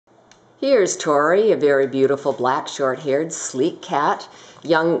Here's Torie, a very beautiful black short-haired sleek cat,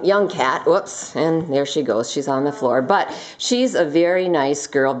 young cat. Whoops, and there she goes. She's on the floor. But she's a very nice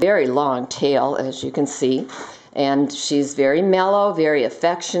girl, very long tail, as you can see. And she's very mellow, very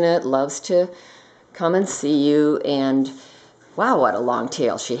affectionate, loves to come and see you. And wow, what a long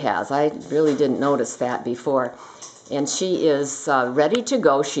tail she has. I really didn't notice that before. And she is ready to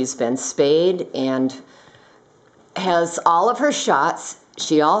go. She's been spayed and has all of her shots.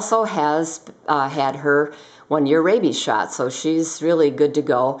 She also has had her 1-year rabies shot, so she's really good to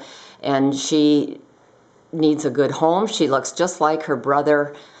go. And she needs a good home. She looks just like her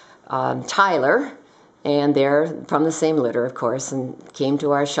brother Tyler, and they're from the same litter, of course, and came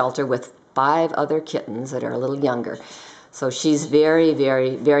to our shelter with 5 other kittens that are a little younger. So she's very,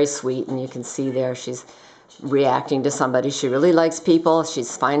 very, very sweet, and you can see there she's reacting to somebody. She really likes people.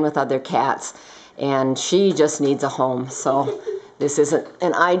 She's fine with other cats, and she just needs a home. So this isn't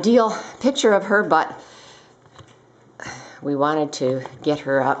an ideal picture of her, but we wanted to get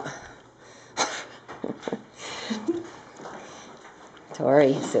her up.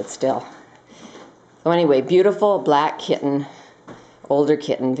 Torie, sit still. So anyway, beautiful black kitten, older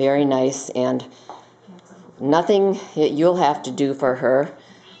kitten, very nice, and nothing that you'll have to do for her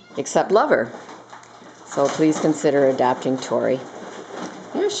except love her. So please consider adopting Torie.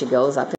 There she goes up.